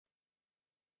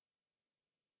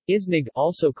Isnag,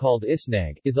 also called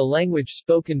Isnag, is a language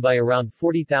spoken by around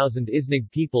 40,000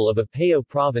 Isnag people of Apayao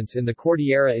province in the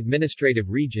Cordillera Administrative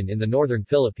Region in the northern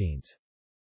Philippines.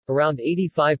 Around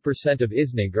 85% of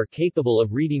Isnag are capable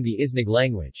of reading the Isnag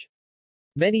language.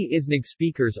 Many Isnag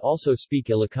speakers also speak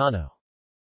Ilocano.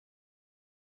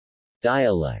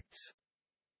 Dialects.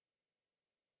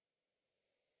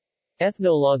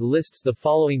 Ethnologue lists the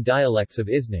following dialects of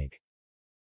Isnag.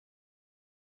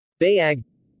 Bayag,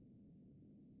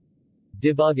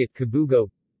 Dibagat Kabugo,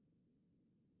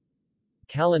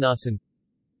 Kalanasan,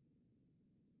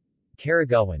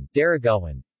 Karagawan,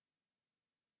 Daragawan,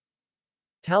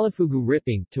 Talafugu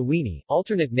Ripping, Tawini.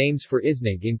 Alternate names for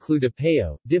Isnag include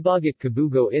Apayao, Dibagat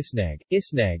Kabugo Isnag,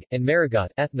 Isnag, and Marigat.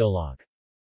 Ethnologue.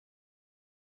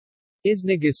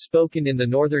 Isnag is spoken in the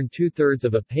northern two-thirds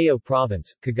of Apayao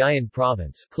Province, Cagayan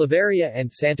Province, Claveria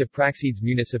and Santa Praxedes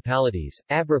municipalities,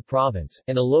 Abra Province,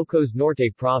 and Ilocos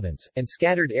Norte Province, and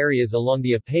scattered areas along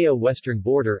the Apayao western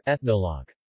border. Ethnologue.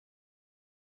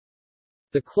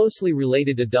 The closely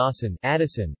related Adasan,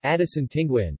 Adasan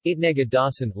Tinguian, Itneg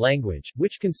Adasan language,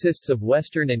 which consists of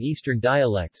western and eastern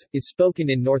dialects, is spoken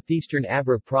in northeastern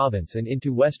Abra Province and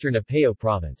into western Apayao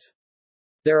Province.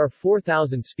 There are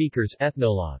 4,000 speakers.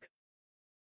 Ethnologue.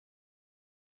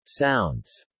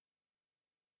 Sounds.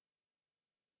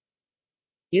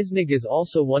 Isnag is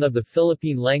also one of the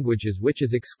Philippine languages which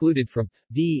is excluded from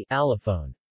the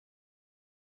allophone.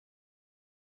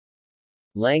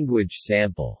 Language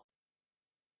sample.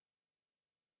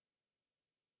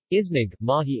 Isnag,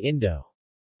 Mahi Indo.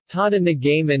 Tada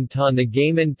Nagaman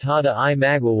tada I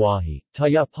Magwawahi,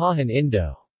 Tayapahan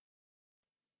Indo.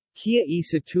 Kia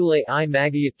isa tule I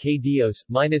Magayat K Dios,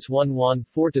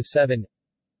 -114-7.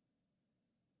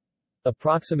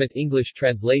 Approximate English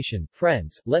translation.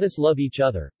 Friends, let us love each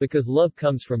other, because love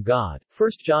comes from God. 1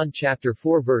 John chapter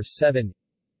 4 verse 7.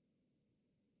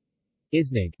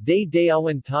 Isnag, de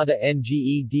dayawan tada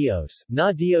nge Dios,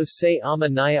 na Dios se ama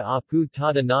naya apu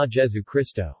tada na Jesu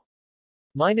Cristo.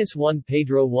 -1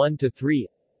 Pedro 1-3.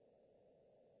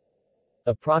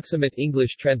 Approximate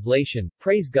English translation.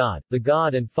 Praise God, the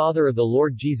God and Father of the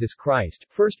Lord Jesus Christ.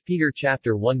 1 Peter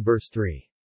chapter 1 verse 3.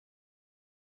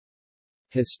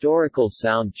 Historical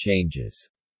sound changes.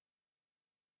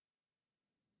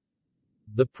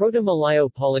 The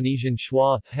Proto-Malayo-Polynesian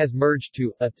schwa has merged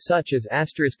to a, such as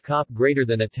 *kop greater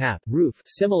than a tap, roof,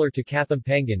 similar to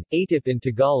Kapampangan, atip in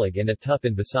Tagalog and a tup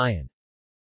in Visayan.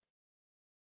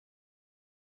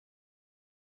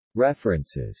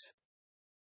 References.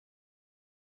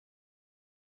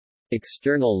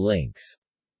 External links.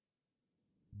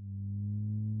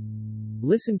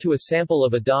 Listen to a sample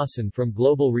of Adasan from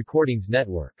Global Recordings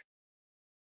Network.